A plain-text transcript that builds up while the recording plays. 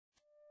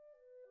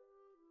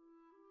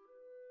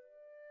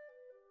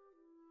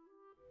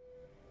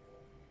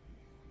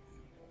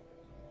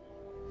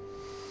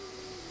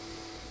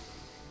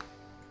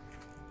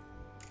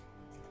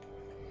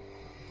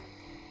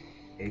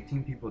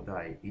18 people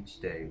die each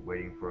day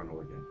waiting for an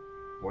organ.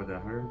 More than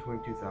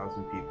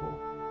 122,000 people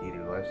need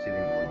a life-saving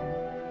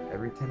organ.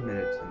 Every 10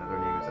 minutes, another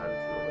name is added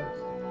to the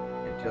list.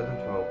 In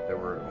 2012, there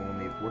were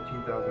only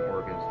 14,000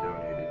 organs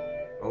donated,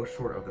 well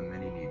short of the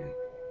many needed.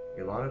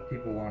 A lot of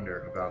people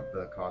wonder about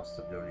the cost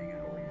of donating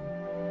an organ.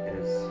 It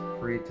is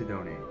free to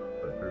donate,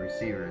 but for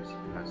receivers,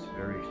 it has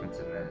very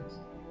expensive meds.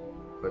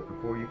 But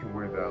before you can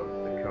worry about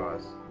the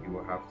cost, you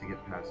will have to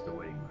get past the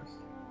waiting list.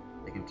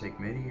 It can take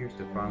many years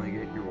to finally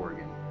get your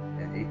organ,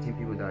 and 18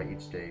 people die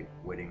each day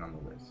waiting on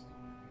the list.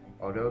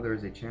 Although there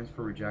is a chance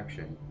for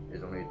rejection, there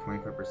is only a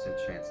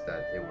 25% chance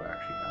that it will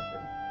actually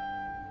happen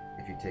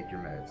if you take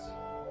your meds.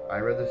 I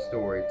read the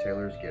story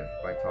Taylor's Gift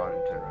by Todd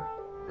and Tara.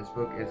 This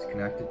book is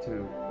connected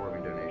to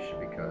organ donation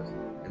because,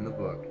 in the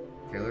book,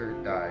 Taylor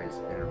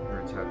dies and her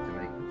parents have to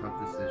make the tough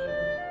decision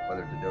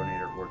whether to donate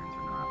her organs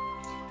or not.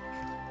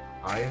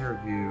 I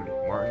interviewed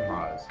Martin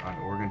Haas on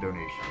organ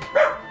donation.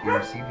 He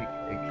received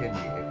a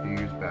kidney a few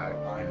years back,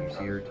 and he's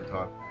here to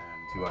talk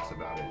to us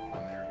about it.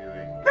 I'm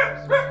interviewing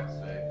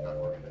today about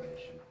organ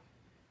donation.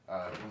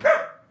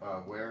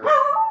 Where were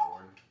you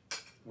born?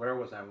 Where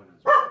was I when I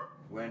was born?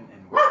 When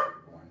and where were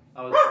you born?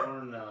 I was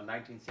born in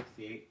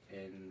 1968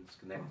 in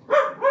Schenectady.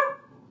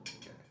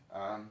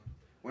 Okay.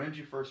 When did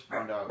you first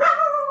find out?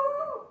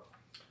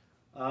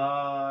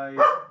 I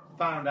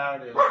found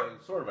out it was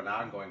sort of an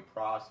ongoing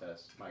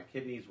process. My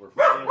kidneys were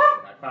failing.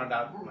 I found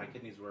out my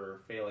kidneys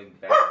were failing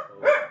back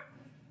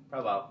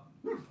probably about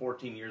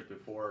 14 years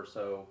before or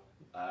so.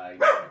 I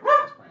got a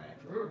transplant,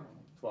 actually.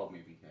 12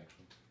 maybe,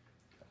 actually.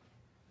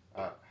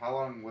 How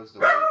long was the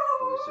wait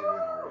for receiving an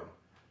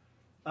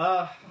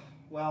organ?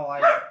 Well,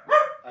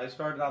 I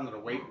started on the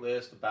wait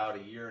list about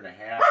a year and a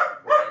half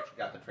before I actually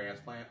got the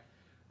transplant.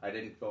 I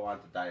didn't go on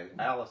to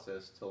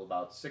dialysis till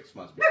about 6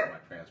 months before my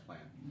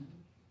transplant.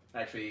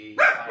 Actually,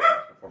 5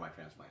 months before my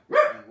transplant.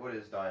 And what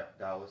is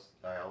dialysis?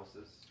 Dialysis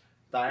is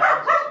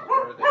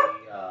where they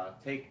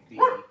take the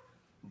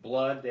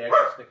blood, they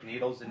actually stick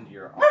needles into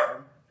your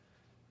arm.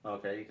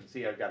 Okay, you can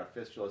see I've got a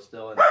fistula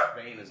still, and this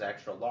vein is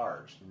extra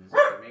large. So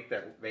they make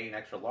that vein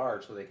extra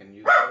large so they can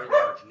use very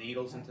large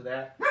needles into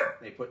that.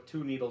 They put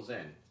 2 needles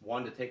in.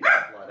 One to take the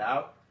blood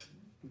out,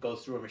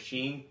 goes through a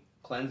machine,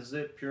 cleanses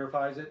it,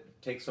 purifies it,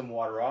 takes some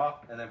water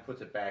off, and then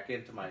puts it back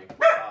into my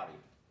body,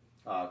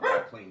 all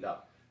cleaned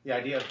up. The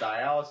idea of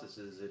dialysis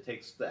is it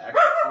takes the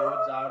extra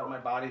fluids out of my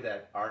body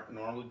that aren't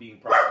normally being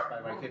processed by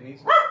my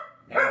kidneys,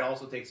 and it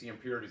also takes the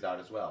impurities out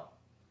as well.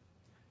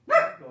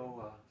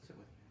 Go sit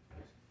with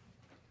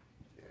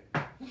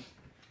me. Okay.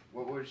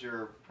 What was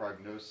your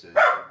prognosis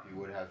if you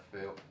would have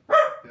failed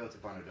to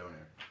find a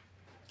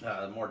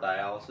donor? More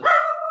dialysis.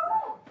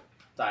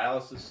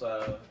 Dialysis,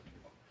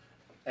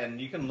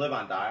 and you can live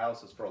on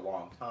dialysis for a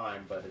long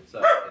time, but it's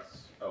a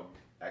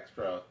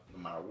extra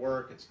amount of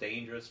work. It's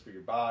dangerous for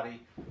your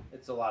body.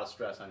 It's a lot of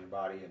stress on your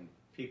body, and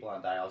people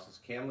on dialysis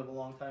can live a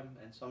long time,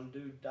 and some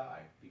do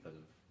die because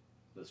of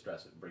the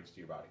stress it brings to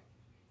your body.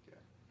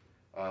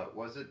 Okay.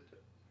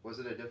 Was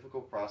it a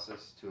difficult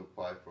process to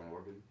apply for an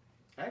organ?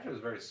 Actually, it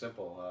was very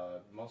simple.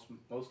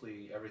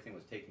 Mostly everything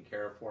was taken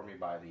care of for me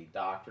by the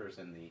doctors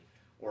in the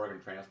organ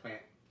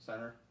transplant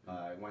center.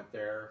 I went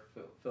there,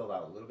 filled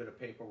out a little bit of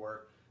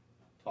paperwork,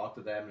 talked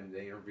to them, and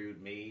they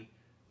interviewed me,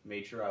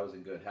 made sure I was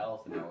in good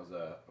health, and I was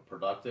a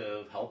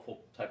productive,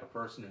 helpful type of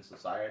person in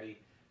society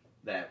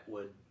that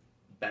would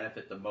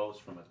benefit the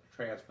most from a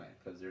transplant,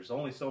 because there's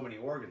only so many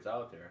organs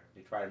out there.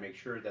 They try to make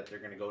sure that they're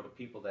going to go to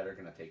people that are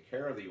going to take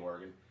care of the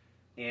organ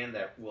and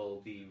that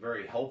will be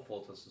very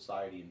helpful to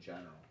society in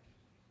general.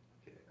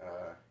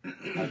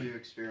 Okay. Have you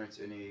experienced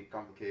any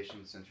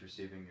complications since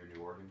receiving your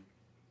new organ?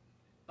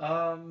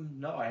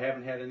 No, I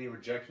haven't had any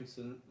rejection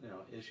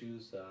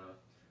issues.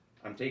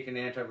 I'm taking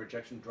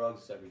anti-rejection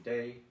drugs every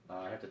day.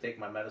 I have to take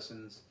my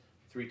medicines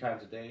 3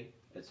 times a day.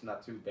 It's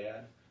not too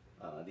bad.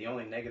 The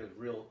only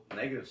real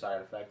negative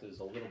side effect is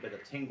a little bit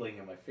of tingling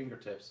in my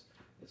fingertips.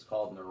 It's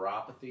called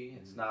neuropathy.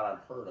 It's not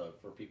unheard of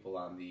for people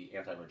on the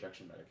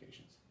anti-rejection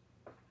medications.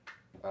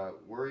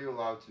 Were you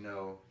allowed to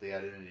know the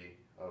identity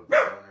of the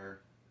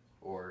donor,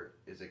 or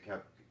is it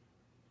kept?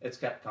 It's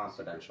kept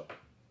confidential.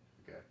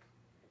 Okay.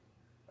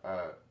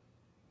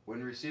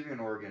 When receiving an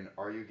organ,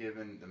 are you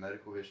given the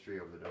medical history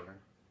of the donor?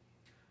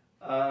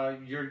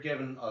 You're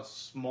given a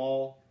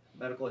small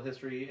medical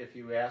history if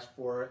you ask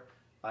for it.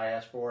 I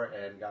asked for it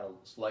and got a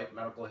slight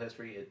medical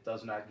history. It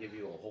does not give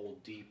you a whole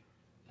deep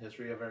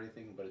history of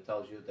everything, but it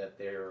tells you that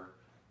they're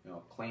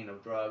clean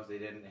of drugs. They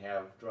didn't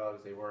have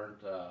drugs. They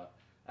weren't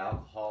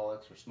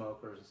alcoholics or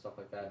smokers and stuff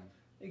like that.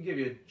 They give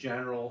you a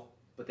general,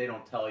 but they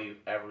don't tell you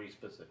every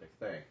specific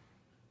thing.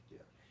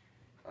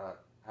 Yeah.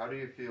 How do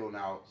you feel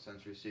now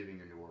since receiving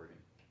your new organ?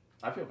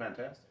 I feel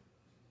fantastic.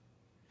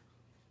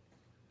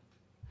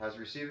 Has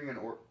receiving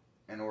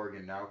an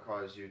organ now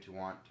caused you to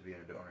want to be a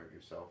donor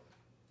yourself?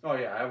 Oh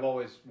yeah, I've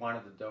always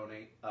wanted to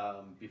donate.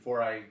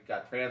 Before I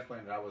got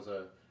transplanted, I was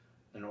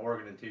an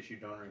organ and tissue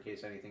donor in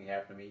case anything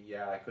happened to me.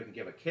 Yeah, I couldn't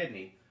give a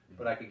kidney,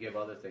 but I could give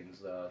other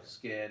things,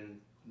 skin,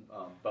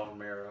 bone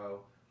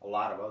marrow, a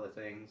lot of other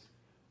things.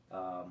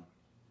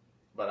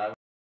 But I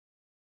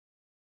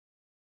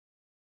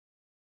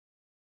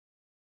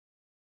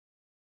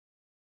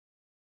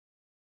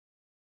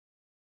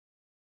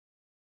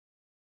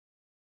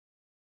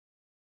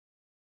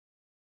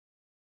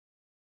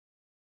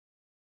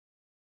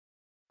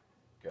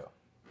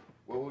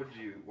what would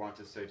you want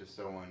to say to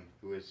someone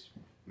who is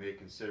maybe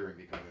considering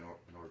becoming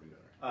an organ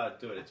donor?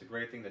 Do it. It's a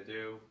great thing to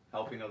do,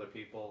 helping other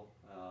people.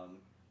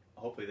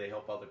 Hopefully they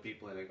help other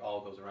people and it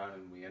all goes around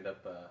and we end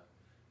up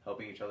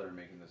helping each other and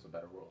making this a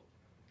better world.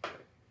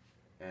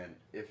 And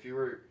if you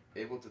were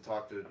able to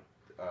talk to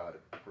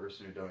a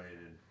person who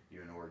donated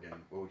you an organ,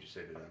 what would you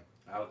say to them?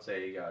 I would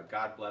say,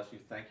 God bless you.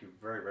 Thank you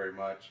very, very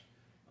much.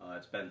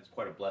 It's been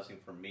quite a blessing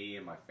for me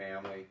and my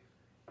family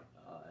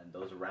and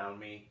those around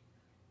me.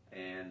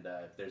 And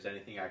if there's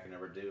anything I can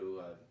ever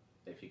do,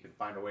 if you can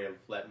find a way of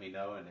letting me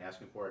know and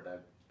asking for it, I'd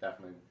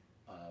definitely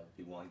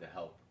be willing to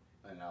help.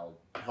 And I'll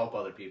help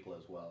other people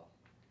as well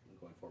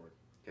going forward.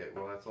 Okay,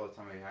 well, that's all the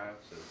time we have,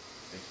 so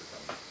thanks for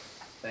coming.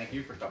 Thank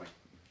you for coming.